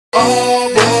All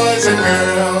boys and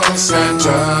girls, Santa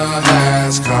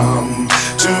has come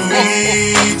to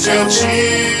eat your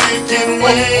chicken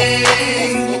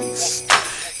wings,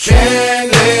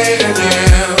 candy and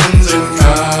yams and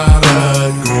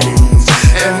collard greens,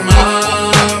 and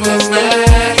mama's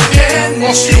mac and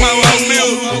cheese.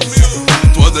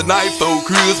 'Twas the night before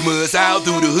Christmas, out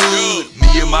through the hood.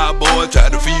 Me and my boy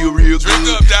tried to feel real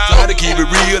good. Try to keep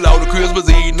it real on the Christmas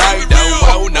Eve night. Don't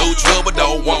want no trouble,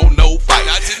 don't want no fight.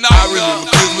 I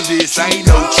remember Christmas, this ain't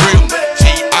no trip.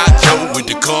 G.I. Joe with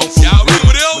the Kung Fu grip.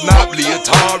 Monopoly,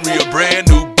 Atari, a brand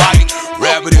new bike.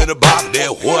 Rabbit in a box,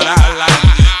 that's what I like.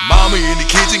 Mama in the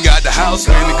kitchen got the house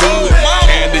really good.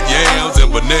 Candy yams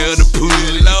and banana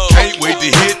pudding. Can't wait to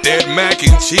hit that mac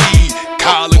and cheese,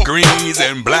 collard greens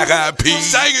and black-eyed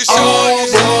peas. All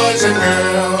boys and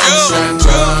girls,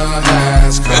 Santa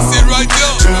has come. That's it right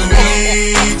there. To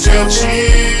eat your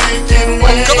chicken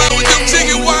wings. Come out with them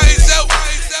chicken wings out.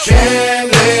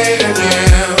 Candy and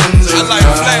yams. I like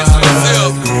flats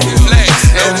myself. Flats,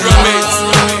 no drummets.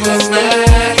 Mama's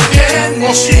mac and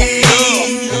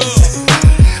cheese.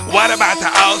 What about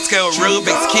the old school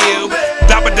Rubik's Cube?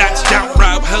 Double Dutch jump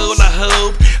rope, hula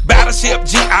hoop, Battleship,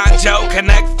 G.I. Joe,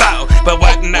 Connect 4. But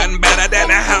wasn't nothing better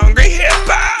than a hungry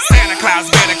hippo. Santa Claus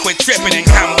better quit tripping and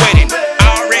come with it.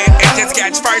 All red edges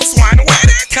catch first one with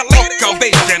it.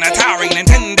 ColecoVision, Atari,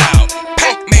 Nintendo,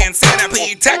 Pac-Man,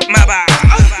 Centipede, Tecmo-Bob,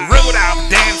 Rudolph,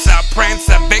 Dancer,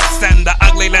 Prancer, Vixen. The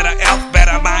ugly little elf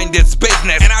better mind his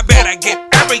business. And I better get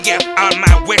every gift on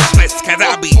my wish list, cause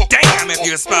I'll be damned if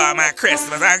you spoil my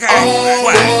Christmas, okay?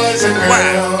 What?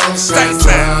 Say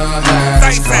Sam.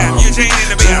 Say Sam. Eugene in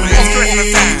the building. It's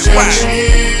Christmas time. What?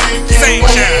 Sing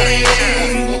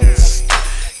Sean.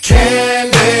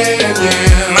 Candy and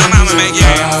yams. My mama make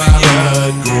yams.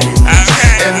 Okay.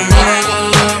 And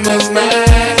mama's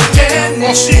mac and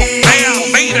cheese.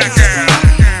 Bam, beat a girl.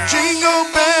 Jingle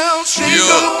bells,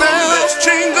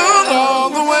 jingle all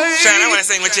the way. Sean, I wanna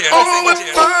sing with you. Oh, what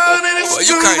fun it is Well, to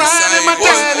you can't ride sing, in my boy.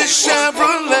 daddy's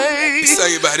Chevrolet. He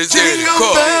sang about his daddy Jingle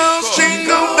car. bells,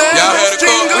 Y'all had a car?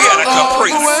 jingle We had a all the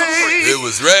Caprice. way. It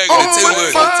was raggedy Oh, too, what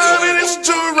wasn't fun it it? is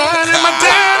to ride in my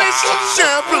daddy's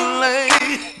Chevrolet.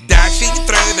 Dashing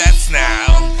through the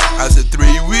snow. I said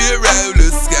three-wheel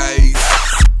roller skates.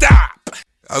 Stop.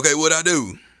 Okay, what I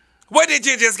do? What did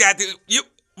you just got to?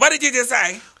 What did you just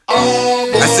say?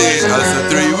 I said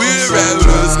three-wheel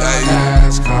roller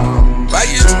skates. Why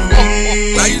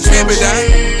you tripping,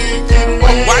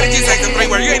 dog? Why did you say the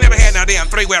 3-wheel? You ain't never had no damn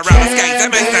 3-wheel roller skates. That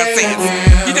makes no sense.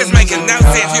 You just making no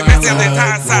sense. You messed up the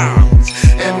entire song.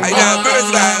 Hey, now, first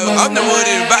of all, I'm the one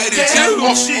that invited you.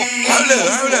 Hold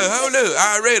up.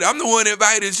 Already, I'm the one that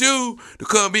invited you to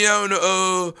come be on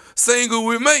the single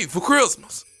with me for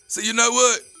Christmas. So you know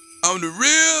what? On the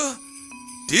real,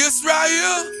 this right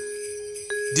here,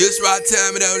 this right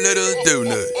time, it don't let us do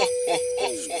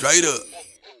nothing. Straight up.